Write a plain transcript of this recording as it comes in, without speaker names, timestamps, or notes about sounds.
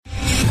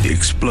The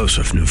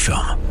explosive new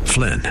film,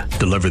 Flynn,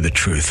 deliver the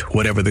truth,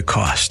 whatever the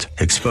cost,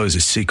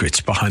 exposes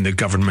secrets behind the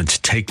government's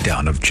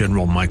takedown of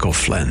General Michael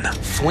Flynn.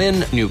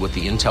 Flynn knew what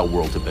the intel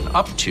world had been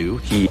up to.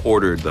 He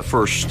ordered the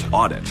first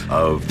audit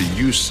of the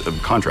use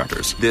of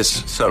contractors.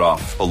 This set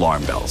off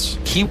alarm bells.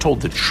 He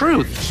told the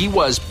truth. He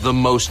was the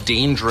most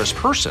dangerous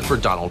person for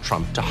Donald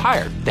Trump to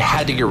hire. They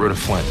had to get rid of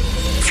Flynn.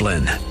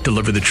 Flynn,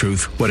 deliver the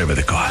truth, whatever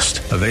the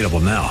cost. Available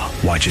now.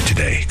 Watch it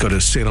today. Go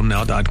to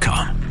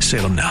salemnow.com.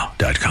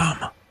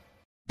 salemnow.com.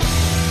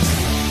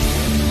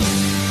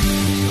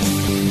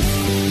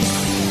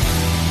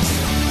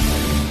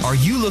 Are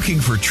you looking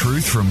for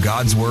truth from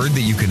God's Word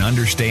that you can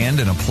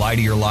understand and apply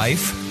to your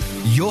life?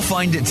 You'll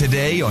find it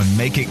today on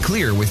Make It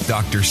Clear with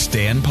Dr.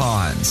 Stan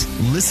Pons.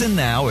 Listen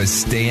now as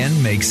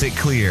Stan makes it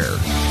clear.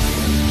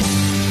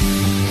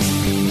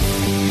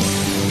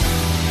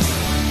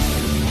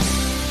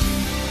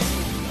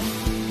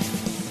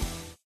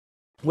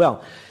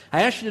 Well,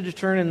 I asked you to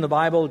turn in the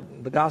Bible,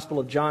 the Gospel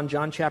of John,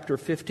 John chapter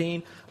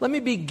 15. Let me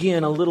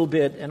begin a little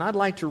bit, and I'd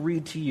like to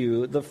read to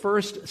you the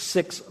first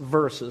 6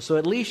 verses, so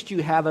at least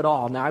you have it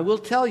all. Now, I will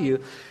tell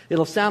you,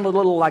 it'll sound a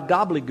little like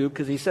gobbledygook,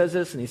 because he says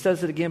this and he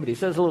says it again, but he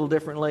says it a little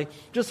differently.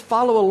 Just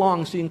follow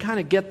along so you can kind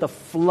of get the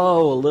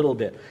flow a little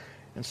bit.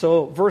 And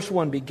so verse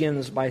 1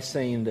 begins by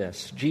saying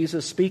this.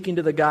 Jesus speaking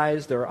to the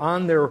guys, they're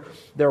on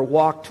their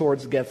walk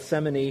towards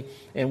Gethsemane,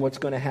 and what's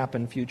going to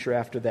happen future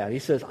after that. He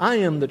says, I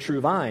am the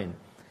true vine,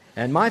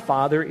 and my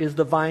Father is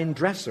the vine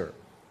dresser.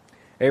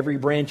 Every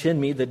branch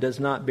in me that does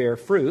not bear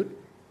fruit,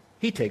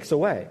 he takes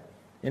away.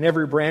 And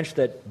every branch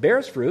that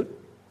bears fruit,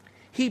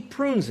 he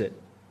prunes it,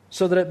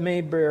 so that it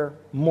may bear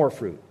more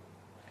fruit.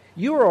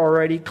 You are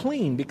already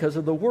clean because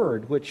of the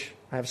word which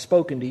I have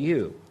spoken to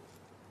you.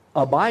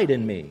 Abide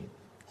in me,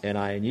 and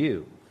I in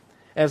you.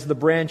 As the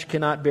branch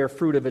cannot bear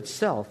fruit of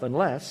itself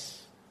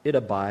unless it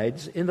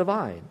abides in the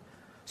vine,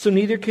 so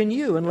neither can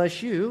you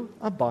unless you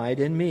abide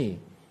in me.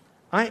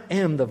 I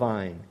am the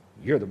vine,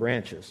 you're the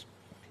branches.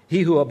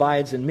 He who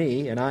abides in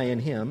me, and I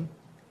in him,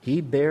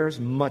 he bears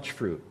much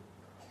fruit.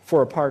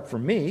 For apart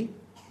from me,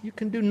 you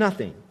can do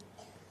nothing.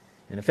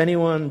 And if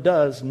anyone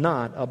does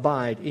not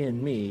abide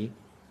in me,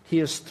 he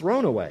is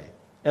thrown away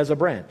as a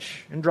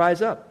branch and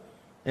dries up.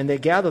 And they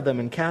gather them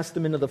and cast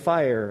them into the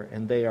fire,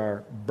 and they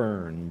are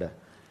burned.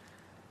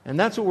 And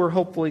that's what we're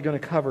hopefully going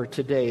to cover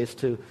today, is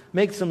to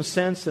make some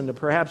sense and to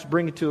perhaps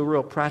bring it to a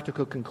real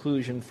practical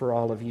conclusion for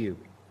all of you.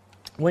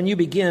 When you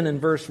begin in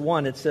verse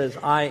 1, it says,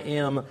 I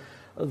am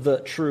the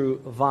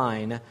true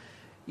vine.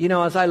 You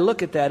know, as I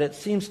look at that, it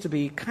seems to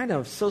be kind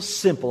of so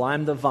simple.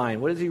 I'm the vine.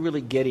 What is he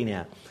really getting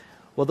at?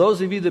 Well,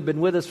 those of you that have been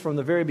with us from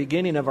the very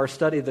beginning of our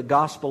study of the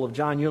Gospel of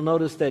John, you'll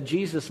notice that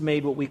Jesus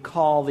made what we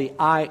call the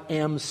I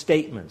am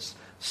statements.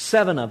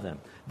 7 of them.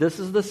 This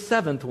is the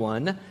 7th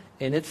one,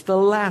 and it's the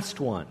last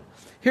one.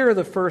 Here are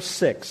the first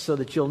 6, so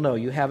that you'll know.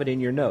 You have it in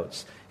your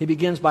notes. He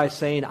begins by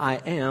saying, I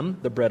am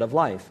the bread of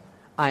life.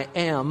 I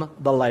am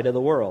the light of the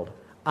world.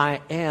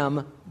 I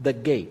am the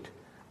gate.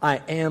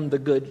 I am the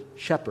good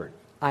shepherd.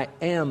 I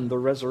am the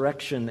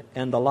resurrection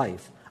and the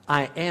life.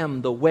 I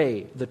am the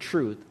way, the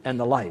truth, and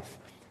the life.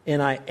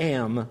 And I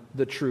am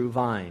the true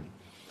vine.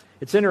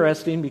 It's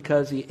interesting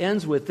because he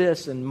ends with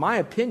this, and my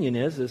opinion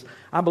is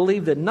I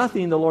believe that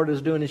nothing the Lord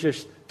is doing is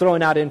just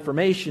throwing out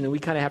information and we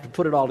kind of have to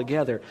put it all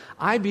together.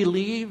 I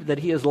believe that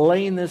he is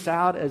laying this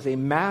out as a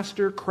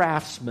master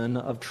craftsman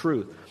of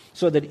truth,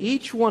 so that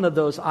each one of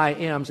those I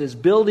ams is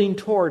building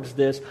towards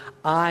this,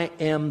 I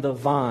am the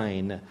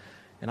vine.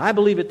 And I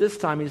believe at this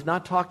time he's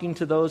not talking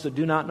to those that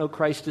do not know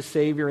Christ as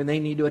Savior and they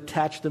need to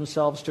attach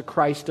themselves to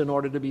Christ in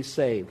order to be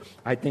saved.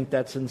 I think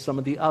that's in some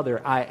of the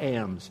other I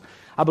ams.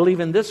 I believe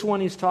in this one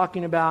he's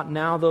talking about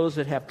now those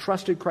that have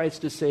trusted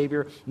Christ as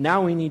Savior.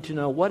 Now we need to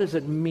know, what does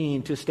it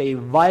mean to stay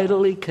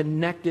vitally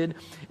connected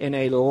in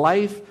a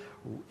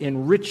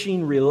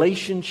life-enriching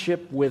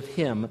relationship with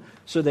him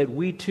so that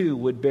we too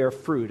would bear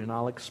fruit, and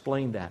I'll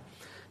explain that.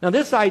 Now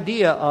this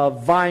idea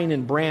of vine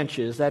and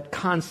branches, that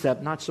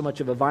concept, not so much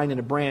of a vine and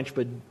a branch,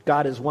 but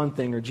God is one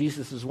thing or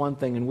Jesus is one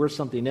thing and we're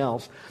something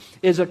else,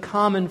 is a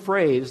common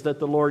phrase that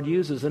the Lord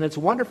uses. And it's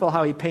wonderful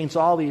how he paints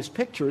all these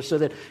pictures so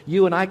that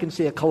you and I can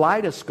see a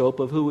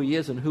kaleidoscope of who he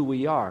is and who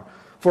we are.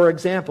 For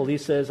example, he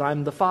says,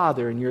 I'm the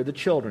Father and you're the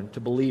children, to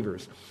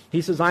believers.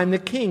 He says, I'm the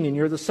king and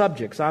you're the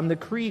subjects. I'm the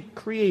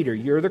creator,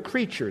 you're the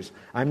creatures.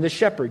 I'm the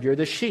shepherd, you're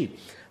the sheep.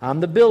 I'm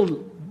the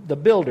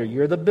builder,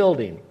 you're the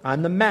building.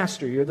 I'm the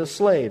master, you're the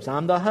slaves.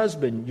 I'm the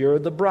husband, you're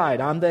the bride.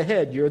 I'm the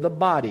head, you're the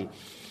body.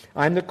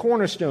 I'm the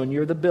cornerstone,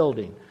 you're the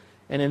building.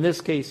 And in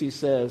this case, he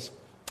says,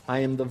 I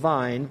am the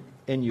vine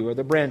and you are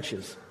the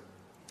branches.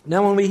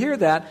 Now, when we hear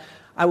that,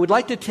 I would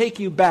like to take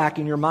you back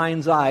in your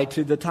mind's eye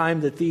to the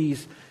time that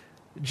these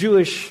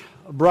Jewish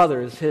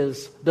brothers,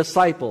 his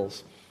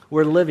disciples,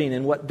 were living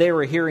and what they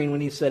were hearing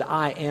when he said,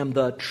 I am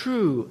the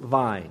true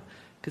vine.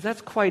 Because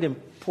that's quite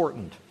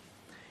important.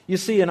 You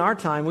see, in our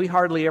time, we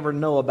hardly ever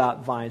know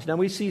about vines. Now,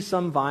 we see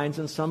some vines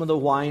in some of the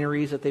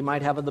wineries that they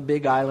might have on the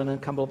Big Island and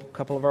a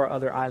couple of our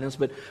other islands,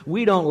 but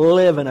we don't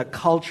live in a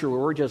culture where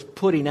we're just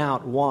putting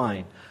out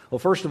wine. Well,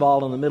 first of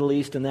all, in the Middle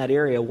East, in that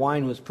area,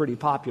 wine was pretty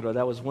popular.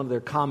 That was one of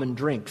their common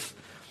drinks,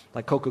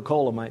 like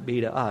Coca-Cola might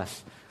be to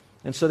us.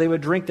 And so they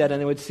would drink that,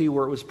 and they would see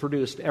where it was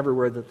produced.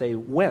 Everywhere that they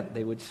went,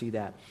 they would see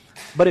that.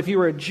 But if you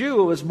were a Jew,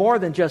 it was more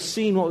than just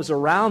seeing what was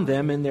around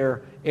them in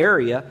their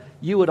area.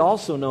 You would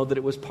also know that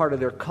it was part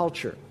of their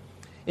culture.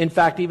 In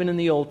fact, even in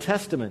the Old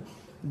Testament,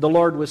 the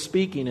Lord was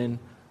speaking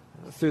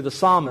through the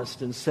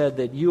psalmist and said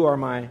that you are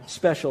my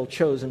special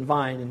chosen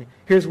vine. And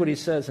here's what he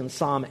says in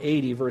Psalm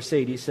 80, verse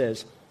 8. He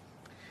says,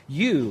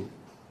 you,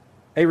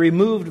 a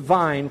removed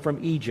vine from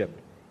Egypt,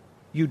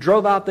 you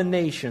drove out the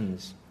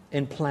nations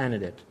and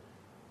planted it.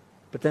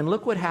 But then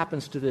look what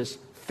happens to this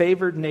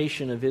favored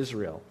nation of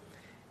Israel.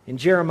 In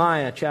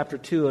Jeremiah chapter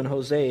 2 and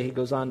Hosea, he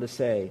goes on to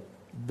say,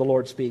 the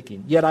Lord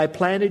speaking, yet I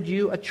planted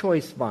you a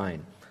choice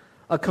vine,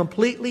 a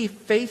completely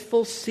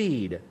faithful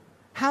seed.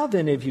 How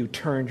then have you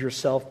turned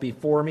yourself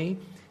before me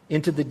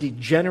into the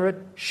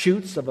degenerate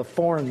shoots of a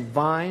foreign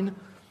vine?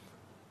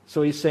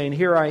 So he's saying,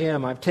 here I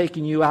am, I've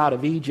taken you out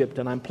of Egypt,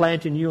 and I'm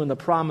planting you in the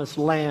promised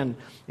land,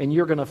 and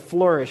you're going to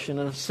flourish, and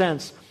in a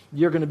sense,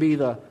 you're going to be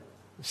the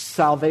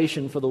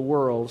salvation for the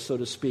world, so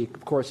to speak.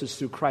 Of course, it's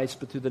through Christ,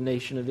 but through the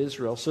nation of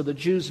Israel. So the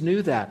Jews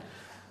knew that.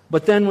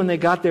 But then when they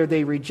got there,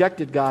 they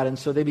rejected God, and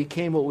so they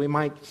became what we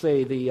might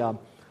say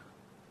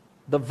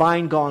the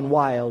vine gone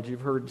wild.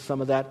 You've heard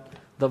some of that.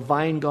 The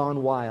vine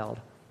gone wild.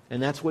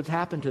 And that's what's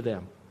happened to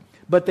them.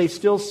 But they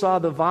still saw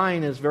the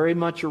vine as very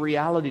much a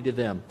reality to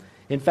them.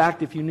 In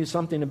fact, if you knew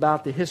something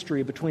about the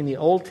history between the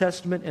Old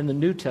Testament and the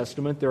New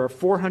Testament, there are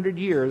 400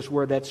 years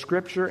where that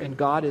Scripture and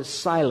God is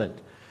silent.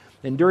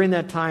 And during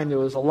that time, there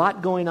was a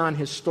lot going on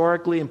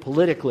historically and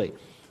politically.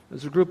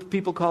 There's a group of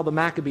people called the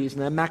Maccabees in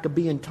that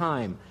Maccabean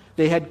time.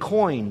 They had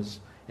coins,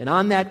 and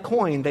on that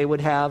coin they would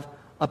have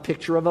a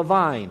picture of a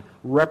vine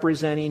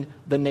representing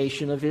the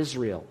nation of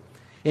Israel.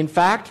 In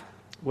fact,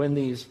 when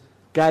these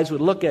guys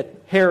would look at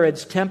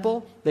Herod's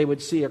temple, they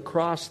would see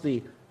across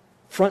the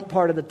front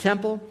part of the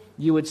temple,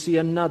 you would see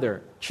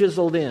another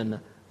chiseled in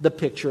the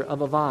picture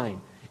of a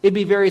vine. It'd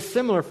be very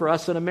similar for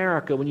us in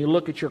America. When you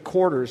look at your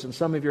quarters and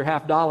some of your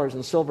half dollars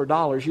and silver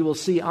dollars, you will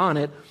see on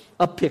it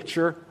a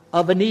picture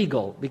of an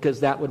eagle,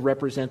 because that would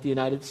represent the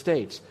United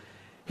States.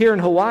 Here in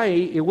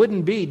Hawaii, it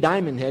wouldn't be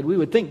Diamond Head. We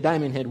would think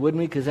Diamond Head, wouldn't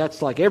we? Because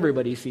that's like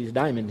everybody sees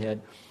Diamond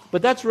Head.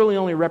 But that's really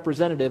only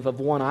representative of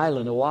one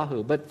island,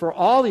 Oahu. But for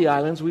all the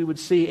islands, we would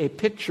see a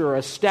picture or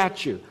a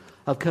statue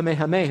of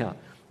Kamehameha.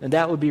 And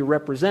that would be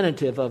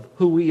representative of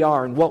who we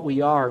are and what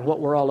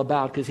we're all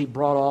about, because he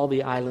brought all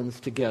the islands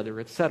together,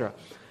 etc.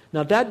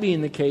 Now, that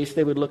being the case,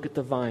 they would look at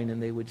the vine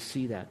and they would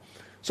see that.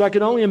 So I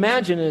can only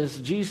imagine, as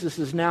Jesus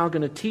is now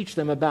going to teach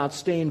them about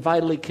staying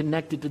vitally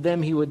connected to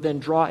them, he would then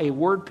draw a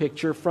word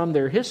picture from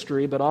their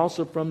history, but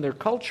also from their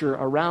culture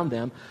around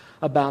them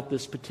about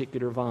this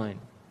particular vine.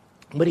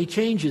 But he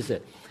changes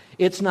it.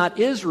 It's not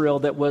Israel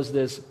that was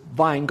this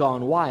vine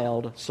gone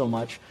wild so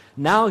much.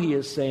 Now he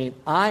is saying,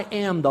 I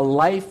am the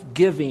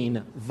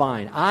life-giving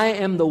vine. I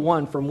am the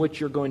one from which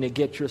you're going to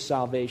get your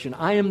salvation.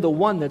 I am the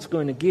one that's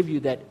going to give you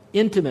that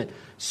intimate,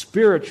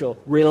 spiritual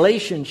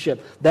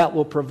relationship that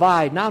will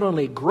provide not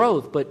only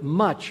growth, but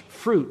much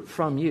fruit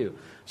from you.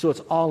 So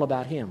it's all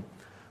about him.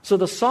 So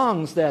the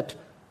songs that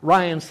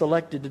Ryan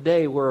selected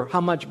today were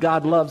how much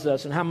God loves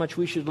us and how much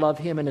we should love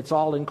him, and it's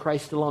all in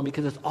Christ alone,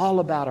 because it's all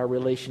about our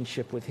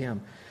relationship with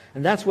him.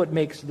 And that's what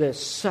makes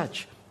this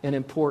such an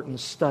important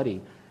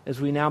study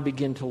as we now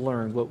begin to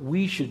learn what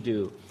we should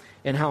do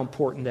and how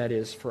important that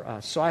is for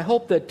us. So I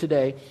hope that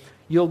today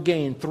you'll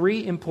gain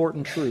 3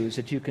 important truths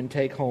that you can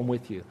take home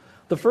with you.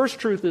 The first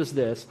truth is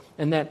this,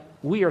 and that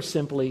we are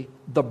simply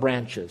the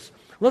branches.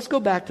 Let's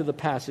go back to the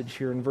passage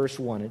here in verse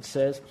 1. It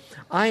says,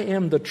 I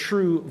am the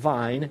true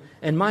vine,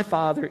 and my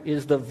Father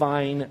is the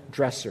vine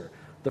dresser.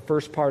 The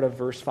first part of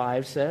verse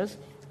 5 says,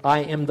 I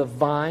am the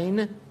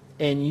vine,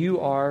 and you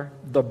are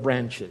the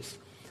branches.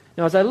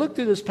 Now, as I look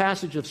through this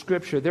passage of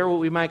Scripture, there are what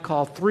we might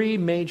call 3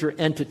 major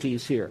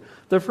entities here.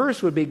 The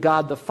first would be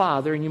God the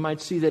Father, and you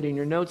might see that in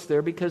your notes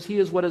there, because he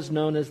is what is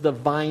known as the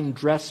vine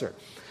dresser.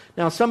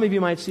 Now, some of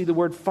you might see the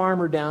word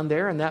farmer down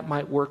there, and that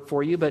might work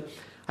for you, but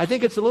I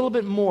think it's a little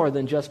bit more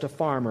than just a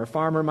farmer. A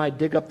farmer might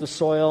dig up the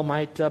soil,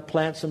 might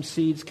plant some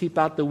seeds, keep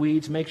out the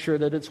weeds, make sure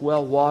that it's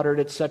well watered,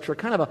 etc.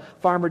 Kind of a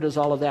farmer does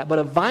all of that. But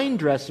a vine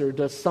dresser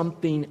does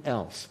something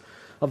else.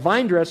 A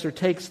vine dresser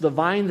takes the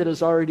vine that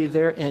is already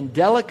there and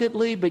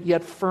delicately but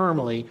yet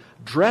firmly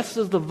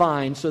dresses the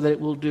vine so that it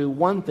will do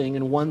one thing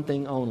and one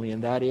thing only,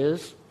 and that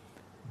is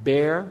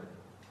bear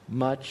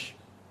much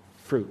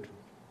fruit.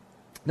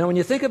 Now, when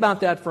you think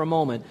about that for a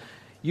moment,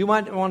 you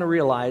might want to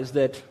realize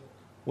that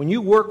when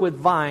you work with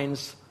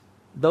vines,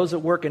 those that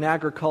work in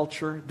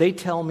agriculture, they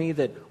tell me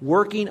that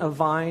working a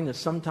vine is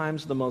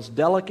sometimes the most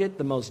delicate,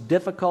 the most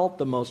difficult,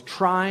 the most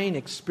trying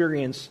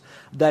experience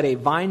that a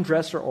vine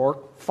dresser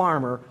or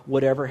farmer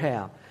would ever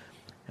have.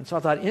 And so I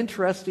thought,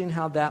 interesting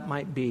how that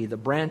might be, the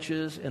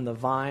branches and the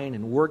vine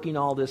and working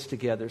all this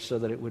together so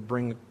that it would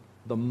bring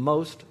the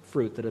most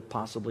fruit that it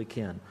possibly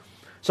can.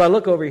 So I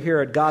look over here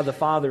at God the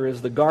Father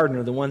as the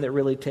gardener, the one that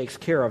really takes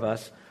care of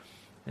us,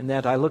 and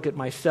that I look at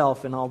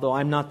myself, and although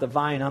I'm not the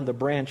vine, I'm the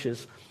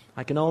branches,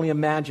 I can only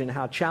imagine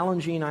how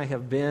challenging I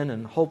have been,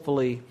 and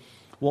hopefully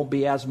won't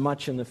be as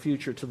much in the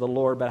future to the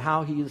Lord, but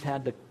how He's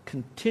had to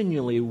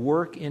continually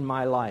work in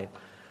my life,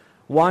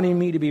 wanting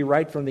me to be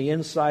right from the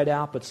inside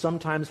out, but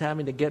sometimes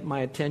having to get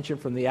my attention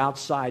from the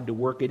outside to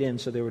work it in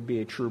so there would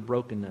be a true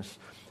brokenness.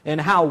 And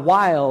how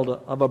wild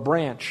of a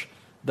branch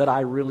that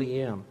I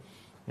really am.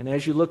 And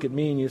as you look at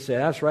me and you say,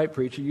 that's right,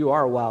 preacher, you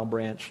are a wild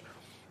branch.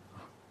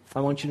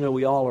 I want you to know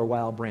we all are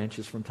wild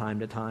branches from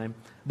time to time.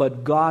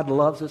 But God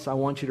loves us. I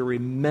want you to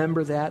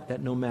remember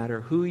that no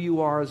matter who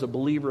you are as a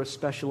believer,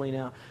 especially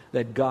now,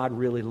 that God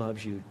really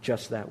loves you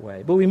just that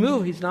way. But we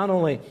move, He's not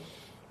only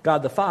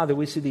God the Father,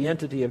 we see the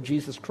entity of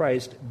Jesus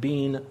Christ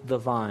being the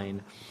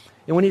vine.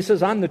 And when He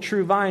says, I'm the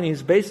true vine,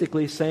 He's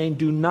basically saying,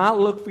 do not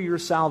look for your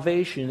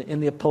salvation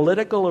in the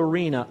political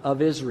arena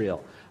of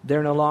Israel.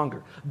 They're no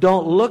longer.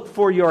 Don't look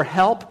for your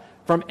help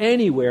from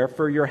anywhere,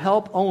 for your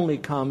help only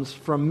comes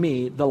from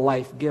me, the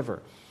life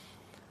giver.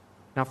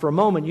 Now, for a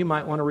moment, you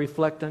might want to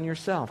reflect on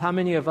yourself. How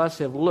many of us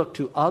have looked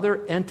to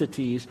other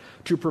entities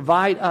to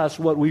provide us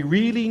what we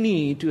really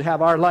need to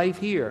have our life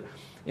here?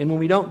 And when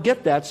we don't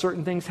get that,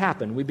 certain things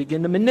happen. We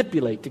begin to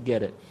manipulate to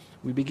get it.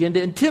 We begin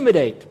to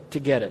intimidate to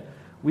get it.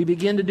 We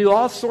begin to do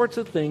all sorts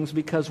of things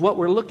because what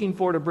we're looking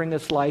for to bring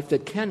us life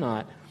that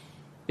cannot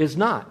is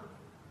not.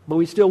 But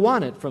we still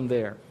want it from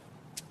there.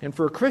 And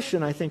for a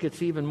Christian, I think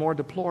it's even more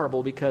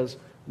deplorable because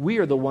we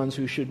are the ones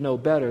who should know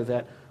better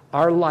that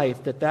our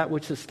life, that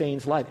which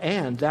sustains life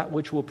and that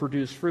which will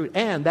produce fruit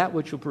and that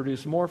which will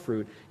produce more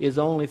fruit is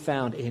only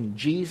found in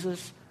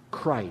Jesus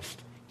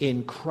Christ.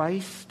 In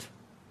Christ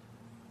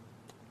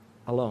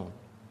alone.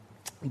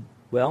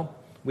 Well,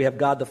 we have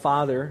God the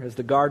Father as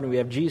the garden, we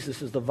have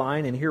Jesus as the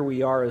vine, and here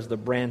we are as the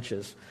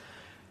branches.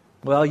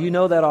 Well, you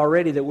know that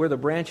already, that we're the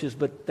branches,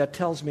 but that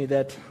tells me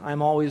that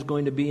I'm always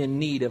going to be in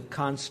need of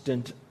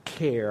constant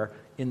care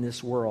in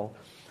this world.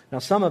 Now,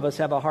 some of us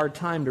have a hard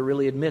time to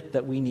really admit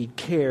that we need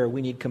care,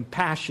 we need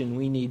compassion,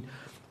 we need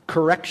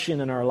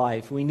correction in our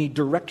life, we need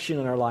direction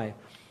in our life.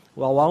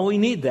 Well, while we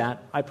need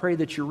that, I pray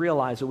that you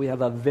realize that we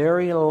have a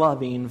very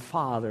loving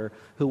Father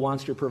who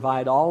wants to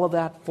provide all of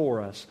that for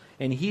us,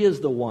 and He is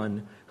the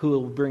one who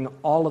will bring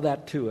all of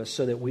that to us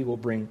so that we will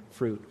bring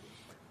fruit.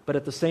 But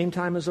at the same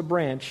time as a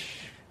branch,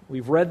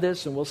 we've read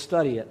this and we'll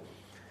study it,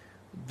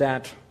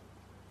 that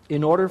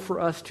in order for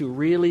us to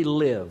really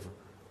live,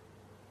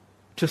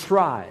 to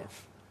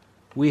thrive,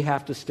 we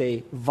have to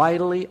stay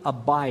vitally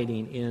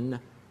abiding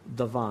in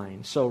the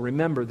vine. So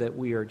remember that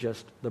we are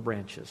just the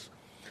branches.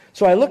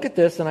 So I look at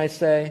this and I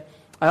say,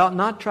 I ought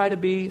not try to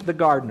be the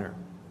gardener.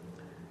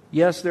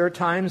 Yes, there are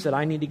times that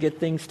I need to get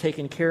things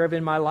taken care of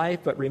in my life,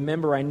 but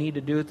remember I need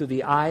to do it through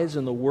the eyes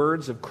and the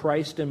words of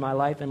Christ in my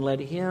life and let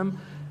Him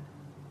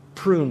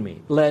prune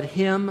me. Let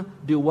Him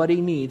do what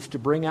He needs to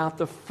bring out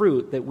the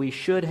fruit that we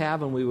should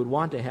have and we would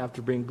want to have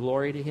to bring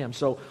glory to Him.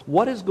 So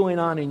what is going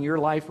on in your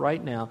life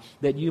right now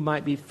that you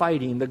might be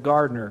fighting the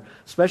gardener,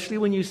 especially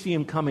when you see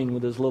him coming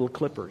with his little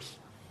clippers?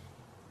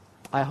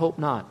 I hope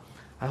not.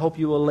 I hope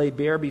you will lay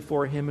bare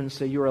before Him and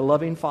say, you're a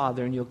loving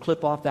Father, and you'll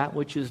clip off that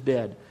which is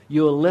dead.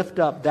 You will lift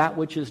up that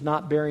which is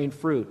not bearing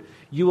fruit.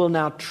 You will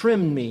now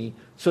trim me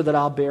so that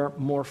I'll bear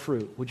more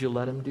fruit. Would you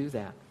let Him do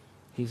that?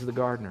 He's the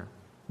gardener,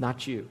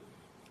 not you.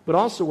 But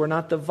also, we're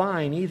not the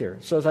vine either.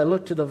 So as I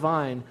look to the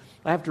vine,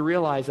 I have to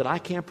realize that I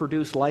can't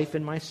produce life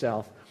in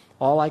myself.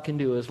 All I can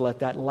do is let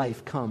that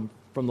life come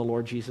from the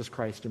Lord Jesus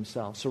Christ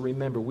Himself. So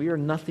remember, we are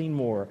nothing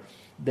more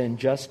than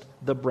just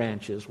the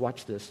branches.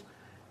 Watch this.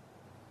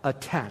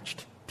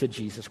 Attached to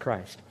Jesus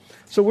Christ.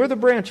 So we're the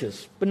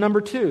branches. But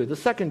number two, the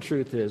second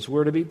truth is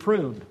we're to be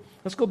pruned.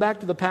 Let's go back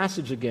to the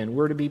passage again.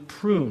 We're to be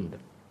pruned.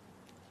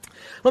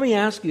 Let me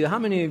ask you, how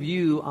many of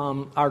you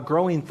are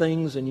growing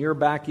things in your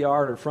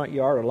backyard or front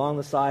yard or along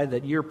the side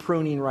that you're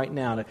pruning right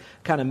now to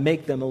kind of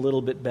make them a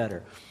little bit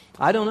better?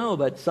 I don't know,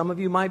 but some of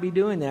you might be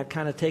doing that,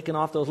 kind of taking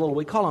off those little,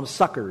 we call them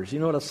suckers. You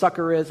know what a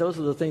sucker is? Those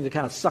are the things that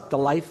kind of suck the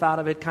life out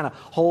of it, kind of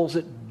holds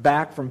it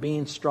back from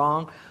being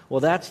strong.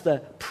 Well, that's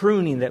the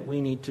pruning that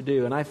we need to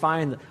do. And I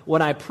find that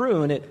when I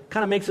prune, it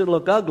kind of makes it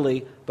look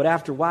ugly, but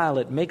after a while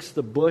it makes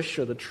the bush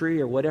or the tree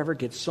or whatever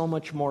get so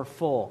much more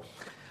full.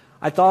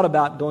 I thought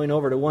about going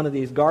over to one of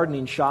these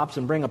gardening shops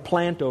and bring a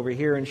plant over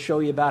here and show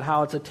you about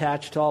how it's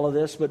attached to all of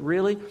this, but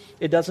really,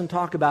 it doesn't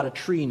talk about a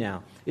tree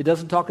now. It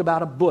doesn't talk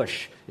about a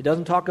bush. It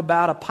doesn't talk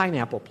about a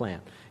pineapple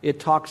plant. It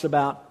talks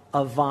about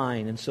a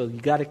vine, and so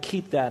you've got to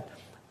keep that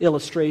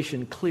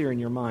illustration clear in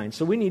your mind.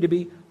 So we need to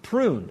be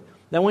pruned.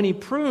 Now, when He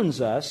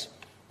prunes us,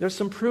 there's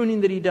some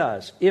pruning that He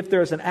does. If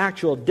there's an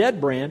actual dead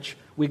branch,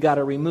 we've got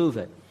to remove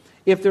it.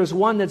 If there's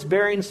one that's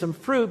bearing some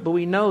fruit, but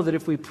we know that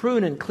if we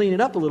prune and clean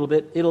it up a little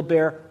bit, it'll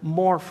bear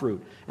more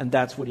fruit. And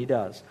that's what He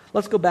does.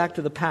 Let's go back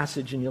to the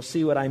passage and you'll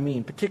see what I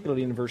mean,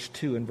 particularly in verse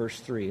 2 and verse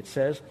 3. It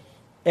says,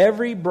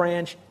 every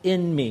branch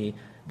in me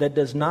that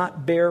does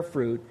not bear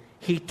fruit,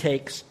 he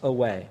takes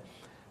away.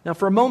 Now,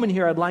 for a moment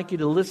here, I'd like you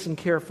to listen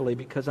carefully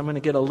because I'm going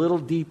to get a little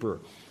deeper.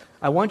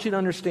 I want you to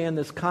understand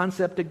this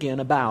concept again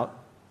about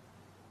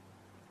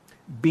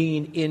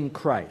being in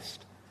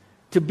Christ.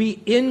 To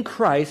be in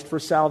Christ for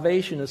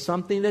salvation is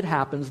something that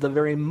happens the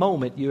very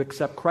moment you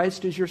accept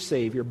Christ as your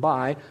Savior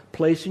by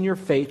placing your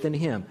faith in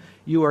Him.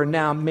 You are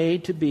now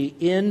made to be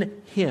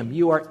in Him.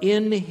 You are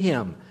in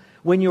Him.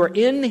 When you are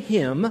in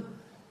Him,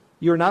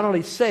 you are not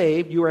only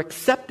saved, you are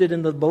accepted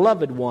in the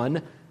Beloved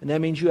One, and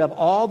that means you have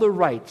all the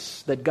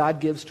rights that God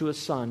gives to His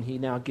Son, He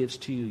now gives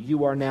to you.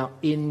 You are now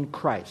in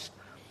Christ.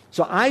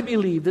 So I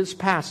believe this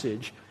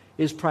passage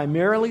is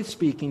primarily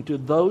speaking to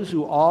those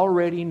who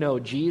already know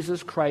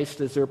Jesus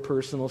Christ as their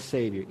personal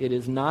Savior. It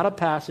is not a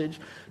passage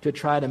to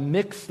try to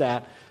mix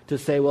that, to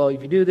say, well,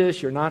 if you do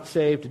this, you're not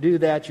saved. To do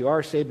that, you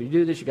are saved. If you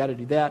do this, you got to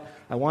do that.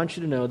 I want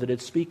you to know that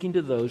it's speaking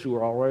to those who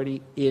are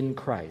already in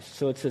Christ.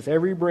 So it says,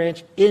 every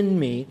branch in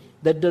me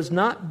that does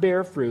not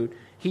bear fruit,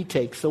 He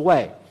takes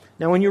away.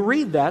 Now, when you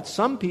read that,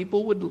 some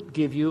people would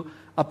give you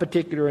a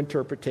particular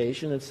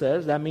interpretation that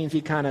says that means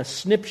He kind of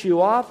snips you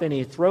off and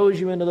He throws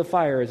you into the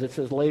fire, as it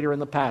says later in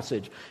the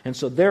passage. And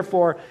so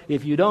therefore,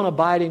 if you don't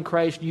abide in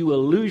Christ, you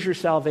will lose your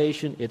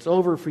salvation. It's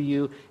over for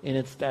you,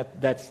 and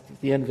that's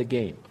the end of the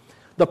game.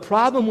 The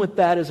problem with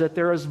that is that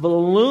there is a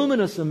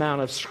voluminous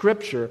amount of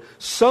Scripture,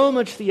 so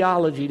much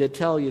theology to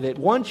tell you that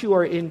once you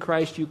are in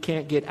Christ, you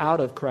can't get out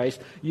of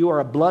Christ. You are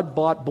a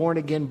blood-bought,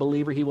 born-again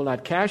believer. He will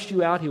not cast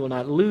you out. He will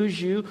not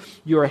lose you.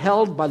 You are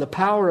held by the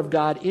power of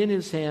God in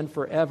His hand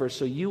forever,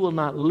 so you will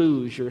not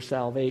lose your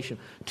salvation.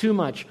 Too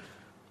much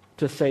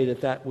to say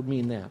that that would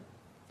mean that.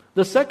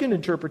 The second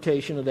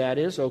interpretation of that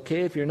is,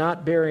 okay, if you're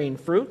not bearing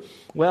fruit,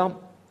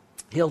 well,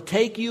 He'll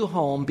take you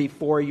home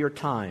before your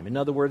time. In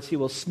other words, He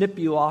will snip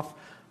you off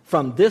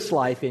from this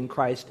life in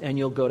Christ, and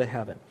you'll go to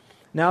heaven.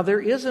 Now,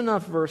 there is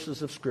enough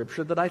verses of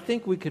Scripture that I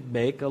think we could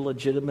make a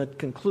legitimate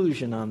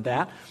conclusion on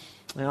that,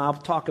 and I'll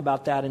talk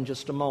about that in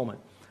just a moment.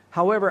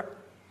 However,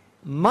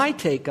 my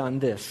take on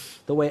this,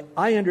 the way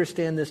I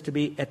understand this to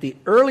be at the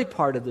early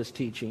part of this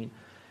teaching,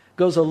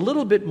 goes a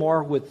little bit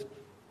more with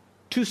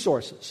two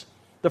sources.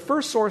 The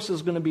first source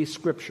is going to be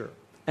Scripture,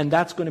 and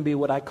that's going to be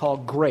what I call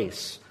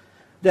grace.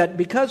 That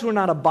because we're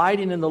not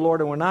abiding in the Lord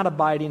and we're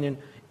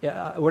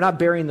not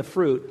bearing the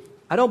fruit,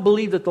 I don't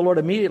believe that the Lord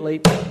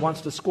immediately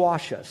wants to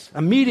squash us,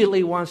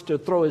 immediately wants to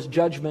throw His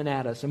judgment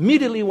at us,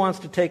 immediately wants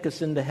to take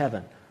us into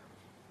heaven.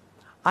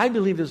 I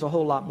believe there's a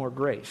whole lot more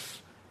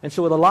grace. And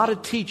so with a lot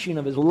of teaching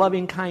of His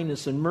loving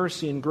kindness and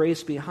mercy and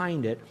grace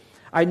behind it,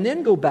 I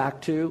then go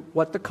back to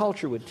what the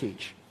culture would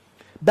teach.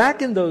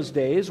 Back in those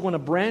days, when a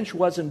branch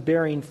wasn't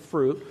bearing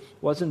fruit,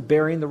 wasn't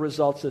bearing the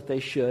results that they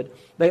should,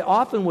 they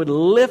often would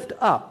lift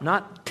up,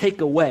 not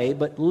take away,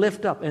 but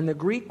lift up. And the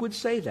Greek would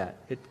say that.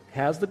 It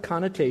has the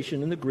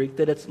connotation in the Greek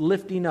that it's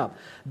lifting up.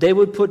 They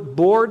would put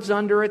boards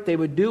under it. They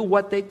would do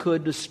what they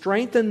could to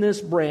strengthen this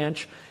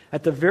branch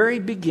at the very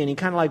beginning,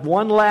 kind of like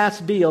one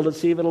last deal to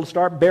see if it'll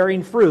start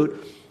bearing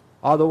fruit.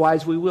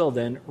 Otherwise, we will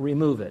then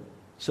remove it.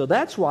 So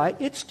that's why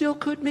it still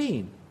could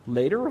mean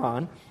later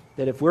on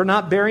that if we're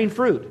not bearing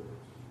fruit,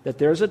 that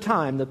there's a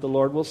time that the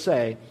Lord will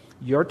say,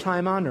 your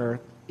time on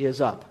earth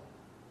is up.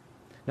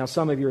 Now,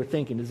 some of you are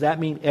thinking, does that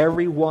mean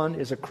everyone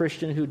is a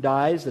Christian who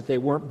dies, that they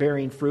weren't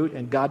bearing fruit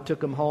and God took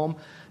them home?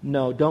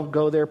 No, don't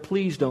go there.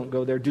 Please don't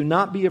go there. Do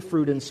not be a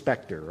fruit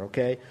inspector,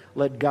 okay?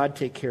 Let God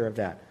take care of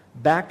that.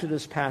 Back to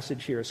this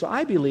passage here. So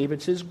I believe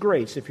it's His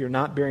grace. If you're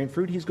not bearing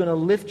fruit, He's going to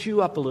lift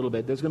you up a little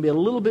bit. There's going to be a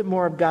little bit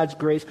more of God's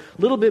grace,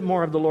 a little bit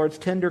more of the Lord's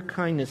tender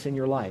kindness in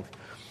your life.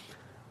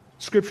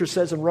 Scripture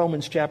says in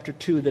Romans chapter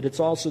 2 that it's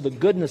also the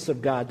goodness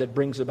of God that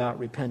brings about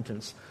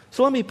repentance.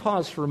 So let me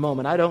pause for a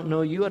moment. I don't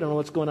know you. I don't know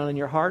what's going on in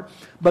your heart.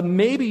 But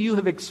maybe you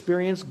have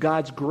experienced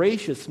God's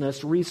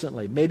graciousness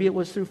recently. Maybe it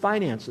was through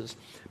finances.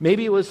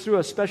 Maybe it was through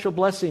a special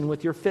blessing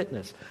with your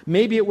fitness.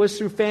 Maybe it was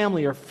through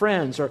family or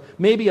friends. Or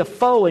maybe a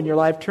foe in your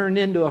life turned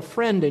into a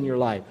friend in your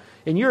life.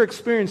 And you're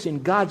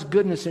experiencing God's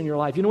goodness in your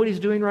life. You know what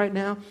He's doing right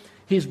now?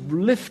 He's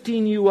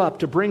lifting you up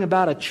to bring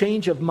about a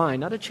change of mind.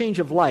 Not a change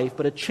of life,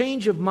 but a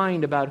change of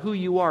mind about who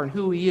you are and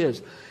who He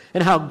is.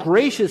 And how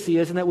gracious He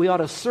is, and that we ought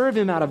to serve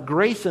Him out of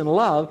grace and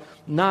love,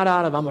 not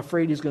out of, I'm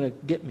afraid He's going to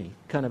get me,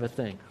 kind of a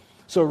thing.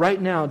 So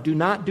right now, do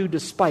not do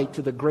despite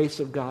to the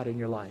grace of God in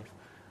your life.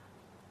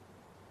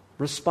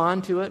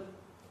 Respond to it,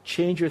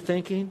 change your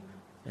thinking,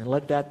 and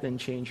let that then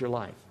change your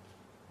life.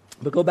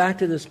 But go back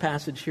to this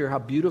passage here, how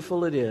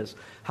beautiful it is,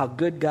 how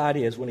good God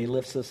is when He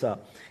lifts us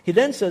up. He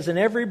then says, in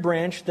every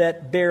branch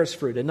that bears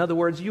fruit. In other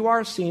words, you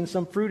are seeing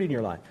some fruit in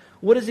your life.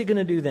 What is He going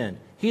to do then?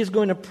 He is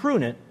going to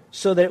prune it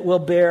so that it will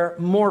bear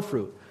more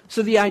fruit.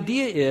 So the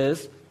idea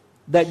is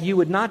that you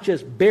would not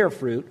just bear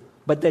fruit,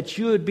 but that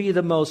you would be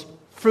the most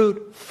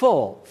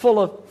fruitful, full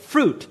of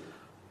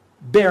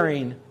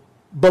fruit-bearing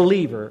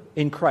believer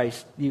in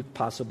Christ you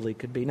possibly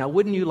could be. Now,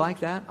 wouldn't you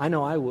like that? I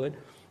know I would.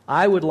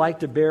 I would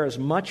like to bear as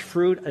much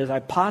fruit as I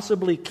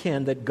possibly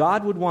can that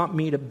God would want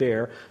me to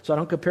bear, so I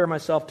don't compare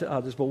myself to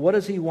others. But what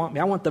does He want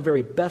me? I want the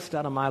very best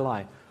out of my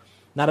life.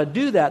 Now to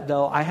do that,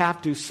 though, I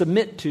have to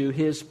submit to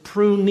His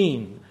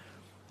pruning.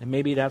 And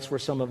maybe that's where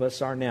some of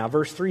us are now.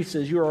 Verse 3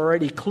 says, "You are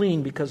already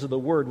clean because of the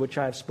word which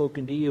I have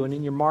spoken to you." And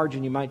in your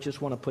margin, you might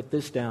just want to put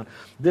this down.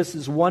 This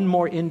is one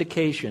more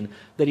indication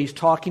that he's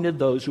talking to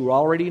those who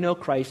already know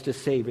Christ as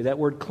Savior. That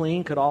word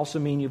clean could also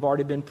mean you've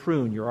already been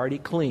pruned. You're already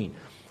clean.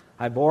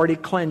 I've already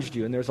cleansed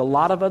you. And there's a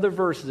lot of other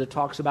verses that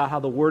talks about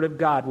how the Word of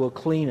God will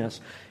clean us.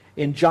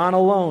 In John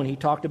alone, he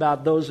talked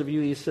about those of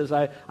you, he says,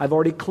 I've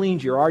already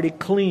cleaned you. You're already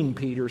clean,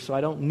 Peter, so I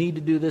don't need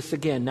to do this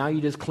again. Now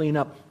you just clean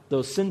up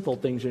those sinful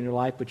things in your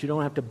life, but you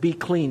don't have to be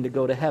clean to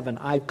go to heaven.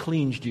 I've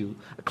cleansed you.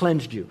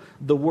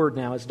 The Word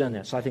now has done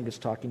that. So I think it's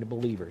talking to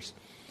believers.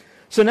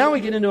 So now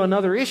we get into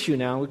another issue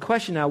now. We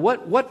question now,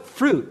 what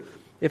fruit?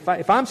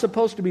 If I'm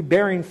supposed to be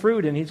bearing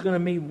fruit and He's going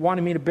to be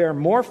wanting me to bear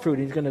more fruit,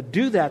 He's going to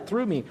do that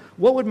through me,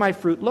 what would my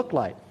fruit look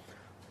like?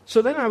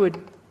 So then I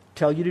would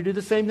tell you to do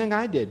the same thing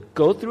I did.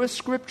 Go through a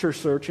scripture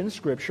search in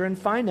Scripture and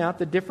find out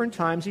the different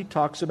times He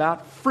talks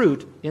about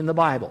fruit in the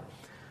Bible.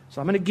 So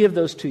I'm going to give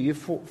those to you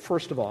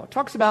first of all. It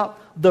talks about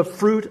the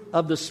fruit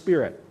of the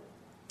Spirit.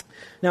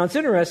 Now it's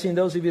interesting,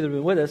 those of you that have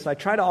been with us, I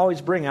try to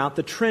always bring out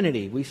the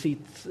Trinity. We see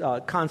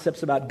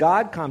concepts about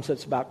God,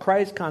 concepts about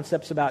Christ,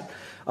 concepts about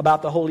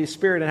the Holy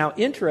Spirit, and how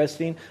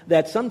interesting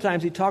that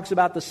sometimes he talks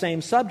about the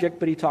same subject,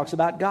 but he talks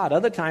about God.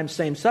 Other times,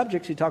 same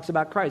subjects, he talks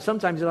about Christ.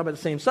 Sometimes he talks about the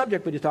same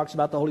subject, but he talks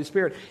about the Holy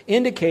Spirit,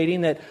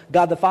 indicating that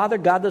God the Father,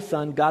 God the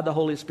Son, God the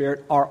Holy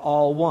Spirit are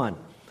all one.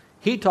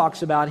 He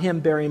talks about Him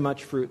bearing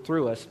much fruit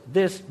through us.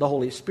 This, the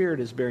Holy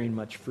Spirit, is bearing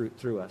much fruit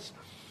through us.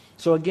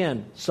 So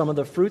again, some of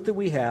the fruit that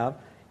we have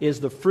is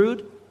the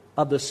fruit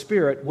of the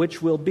Spirit,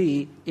 which will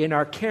be in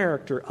our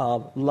character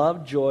of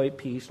love, joy,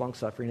 peace,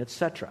 long-suffering,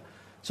 etc.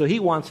 So He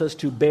wants us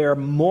to bear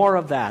more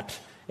of that,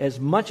 as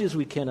much as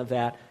we can of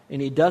that,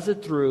 and He does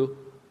it through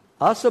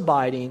us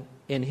abiding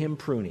in Him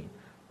pruning.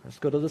 Let's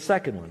go to the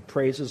second one.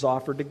 Praise is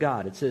offered to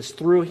God. It says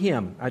through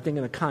Him. I think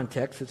in the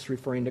context it's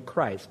referring to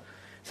Christ.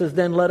 It says,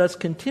 then let us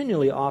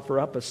continually offer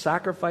up a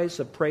sacrifice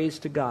of praise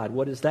to God.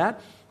 What is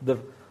that? The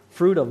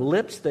fruit of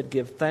lips that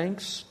give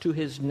thanks to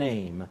His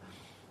name.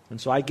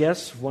 And so I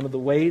guess one of the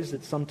ways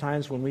that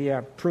sometimes when we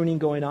have pruning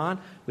going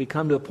on, we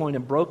come to a point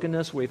of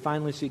brokenness where we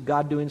finally see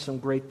God doing some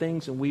great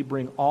things and we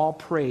bring all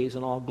praise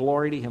and all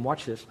glory to Him.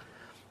 Watch this.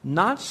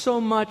 Not so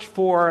much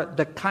for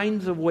the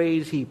kinds of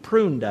ways He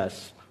pruned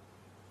us,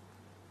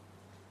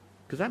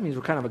 because that means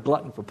we're kind of a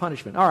glutton for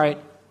punishment. All right,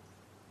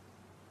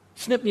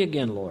 snip me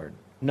again, Lord.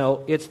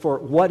 No, it's for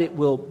what it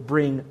will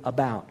bring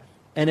about.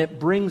 And it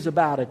brings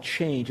about a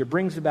change. It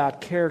brings about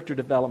character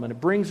development.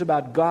 It brings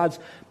about God's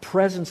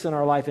presence in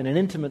our life in an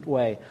intimate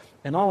way.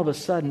 And all of a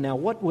sudden, now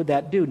what would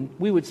that do?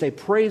 We would say,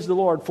 praise the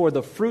Lord for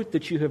the fruit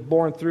that you have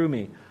borne through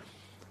me.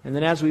 And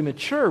then as we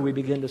mature, we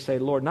begin to say,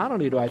 Lord, not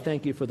only do I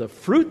thank you for the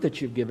fruit that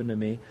you've given to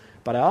me,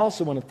 but I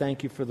also want to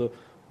thank you for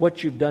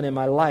what you've done in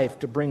my life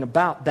to bring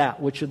about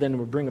that which then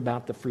will bring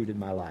about the fruit in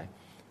my life.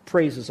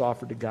 Praise is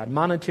offered to God.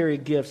 Monetary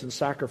gifts and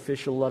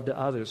sacrificial love to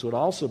others would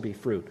also be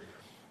fruit.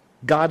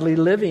 Godly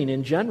living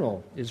in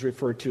general is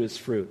referred to as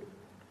fruit.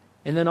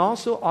 And then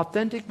also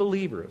authentic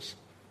believers.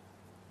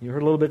 You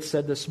heard a little bit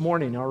said this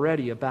morning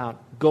already about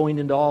going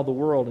into all the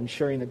world and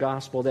sharing the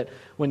gospel, that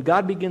when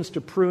God begins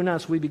to prune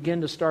us, we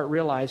begin to start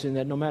realizing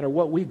that no matter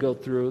what we go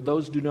through,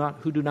 those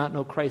who do not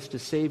know Christ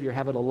as Savior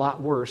have it a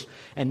lot worse.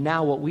 And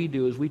now what we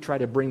do is we try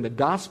to bring the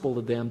gospel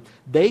to them.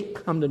 They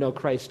come to know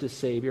Christ as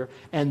Savior,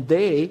 and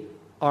they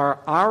are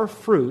our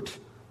fruit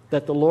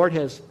that the Lord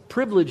has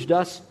privileged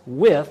us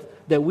with,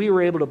 that we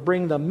were able to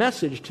bring the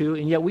message to,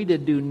 and yet we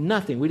did do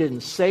nothing. We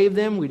didn't save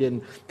them. We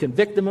didn't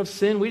convict them of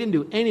sin. We didn't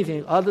do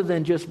anything other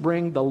than just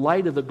bring the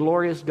light of the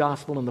glorious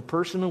gospel and the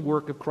person and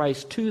work of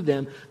Christ to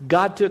them.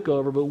 God took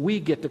over, but we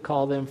get to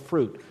call them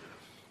fruit.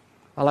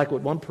 I like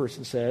what one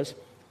person says.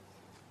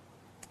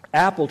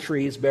 Apple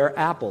trees bear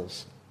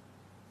apples.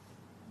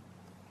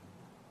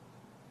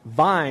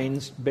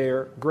 Vines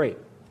bear grape.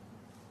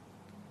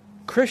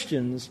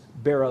 Christians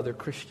bear other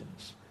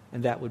Christians,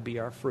 and that would be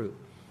our fruit.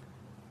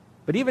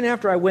 But even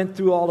after I went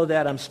through all of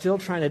that, I'm still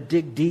trying to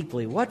dig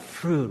deeply. What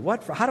fruit?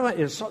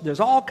 There's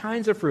all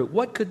kinds of fruit.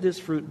 What could this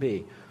fruit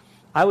be?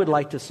 I would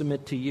like to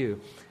submit to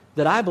you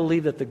that I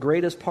believe that the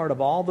greatest part of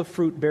all the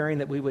fruit bearing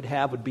that we would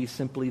have would be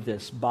simply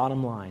this,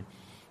 bottom line,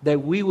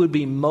 that we would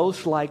be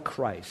most like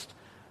Christ.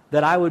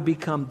 That I would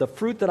become, the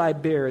fruit that I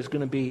bear is going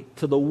to be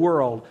to the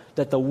world,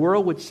 that the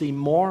world would see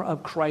more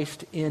of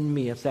Christ in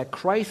me. It's that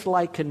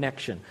Christ-like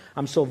connection.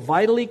 I'm so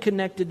vitally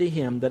connected to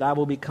Him that I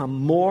will become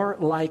more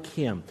like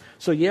Him.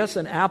 So yes,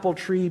 an apple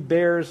tree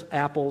bears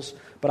apples,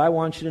 but I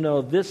want you to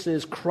know this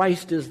is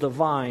Christ is the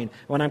vine.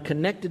 When I'm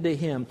connected to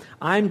Him,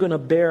 I'm going to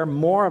bear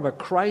more of a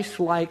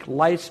Christ-like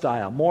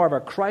lifestyle, more of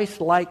a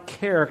Christ-like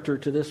character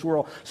to this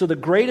world. So the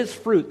greatest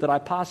fruit that I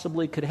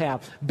possibly could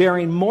have,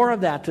 bearing more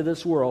of that to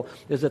this world,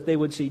 is that they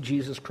would see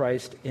Jesus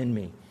Christ in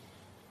me.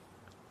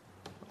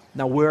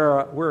 Now,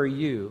 where are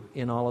you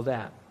in all of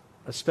that?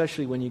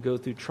 Especially when you go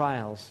through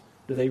trials,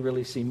 do they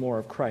really see more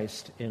of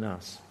Christ in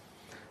us?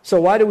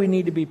 So why do we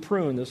need to be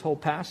pruned? This whole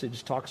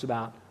passage talks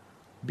about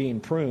being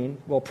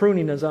pruned. Well,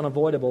 pruning is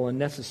unavoidable and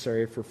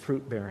necessary for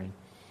fruit bearing.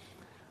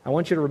 I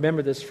want you to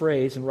remember this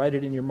phrase and write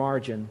it in your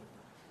margin.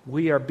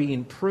 We are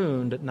being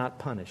pruned, not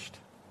punished.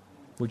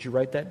 Would you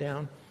write that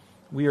down?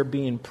 We are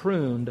being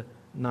pruned,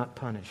 not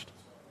punished.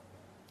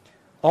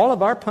 All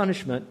of our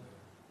punishment,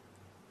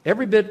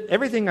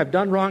 everything I've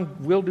done wrong,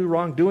 will do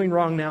wrong, doing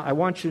wrong now, I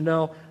want you to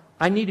know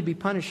I need to be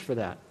punished for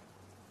that.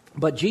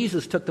 But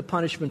Jesus took the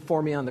punishment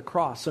for me on the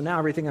cross. So now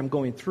everything I'm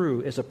going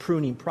through is a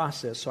pruning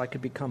process so I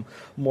could become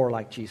more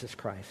like Jesus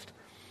Christ.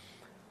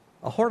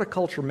 A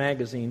horticulture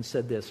magazine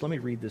said this. Let me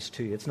read this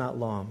to you. It's not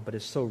long, but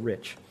it's so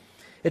rich.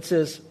 It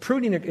says,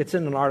 it's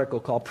in an article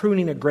called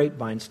Pruning a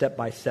Grapevine Step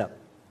by Step.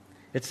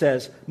 It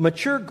says,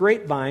 mature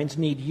grapevines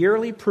need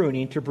yearly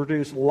pruning to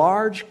produce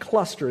large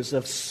clusters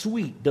of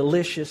sweet,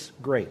 delicious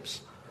grapes.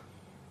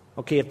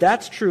 Okay, if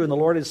that's true and the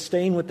Lord is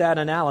staying with that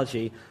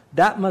analogy,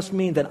 that must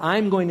mean that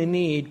I'm going to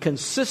need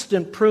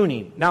consistent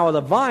pruning. Now, with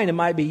a vine, it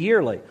might be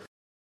yearly.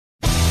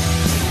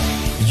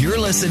 You're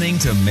listening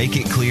to Make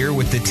It Clear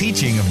with the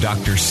teaching of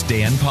Dr.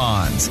 Stan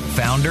Ponz,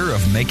 founder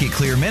of Make It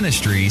Clear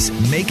Ministries.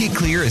 Make It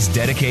Clear is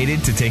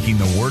dedicated to taking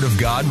the Word of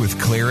God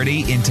with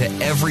clarity into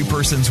every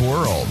person's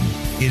world.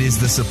 It is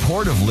the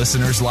support of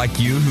listeners like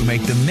you who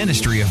make the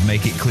ministry of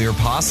Make It Clear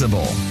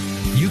possible.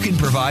 You can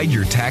provide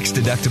your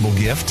tax-deductible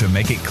gift to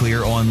Make It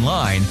Clear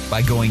online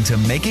by going to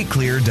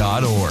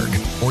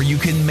makeitclear.org. Or you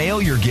can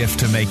mail your gift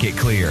to Make It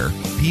Clear,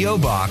 P.O.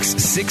 Box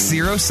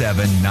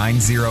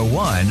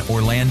 607901,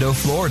 Orlando,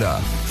 Florida,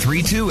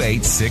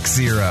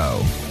 32860.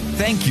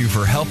 Thank you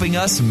for helping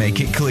us make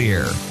it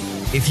clear.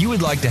 If you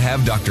would like to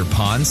have Dr.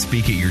 Ponz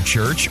speak at your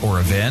church or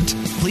event,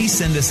 please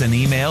send us an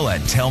email at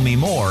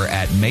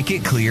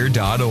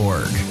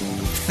tellmemore@makeitclear.org.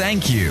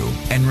 Thank you,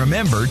 and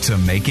remember to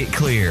make it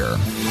clear.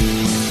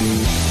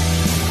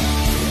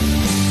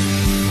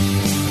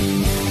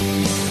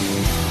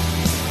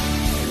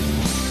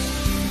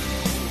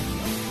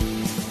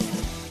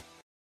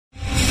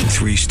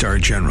 Three-star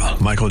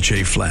General Michael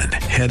J. Flynn,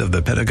 head of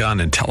the Pentagon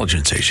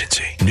Intelligence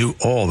Agency, knew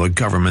all the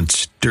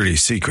government's dirty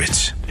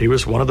secrets. He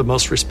was one of the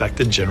most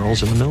respected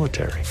generals in the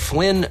military.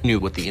 Flynn knew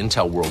what the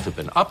intel world had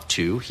been up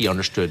to. He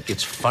understood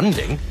its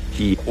funding.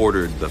 He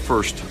ordered the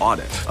first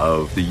audit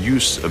of the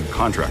use of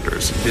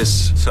contractors.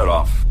 This set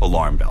off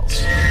alarm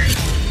bells.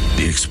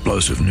 The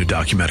explosive new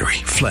documentary,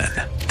 Flynn,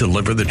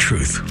 Deliver the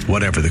Truth,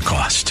 Whatever the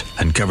Cost,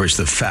 uncovers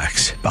the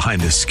facts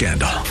behind this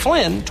scandal.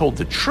 Flynn told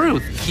the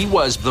truth. He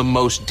was the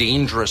most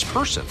dangerous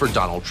person for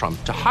Donald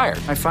Trump to hire.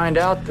 I find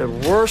out the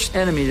worst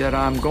enemy that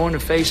I'm going to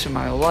face in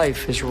my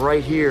life is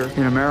right here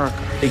in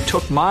America. They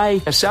took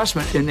my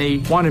assessment and they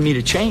wanted me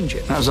to change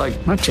it. And I was like,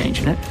 I'm not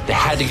changing it. They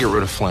had to get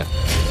rid of Flynn.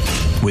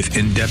 With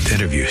in-depth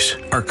interviews,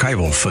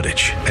 archival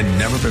footage, and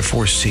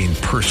never-before-seen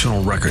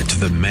personal records of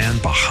the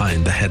man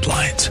behind the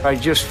headlines. I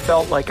just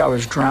felt like I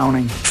was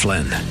drowning.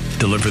 Flynn,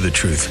 Deliver the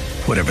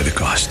Truth, Whatever the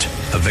Cost.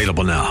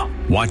 Available now.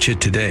 Watch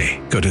it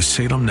today. Go to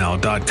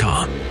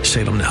salemnow.com.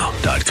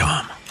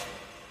 salemnow.com.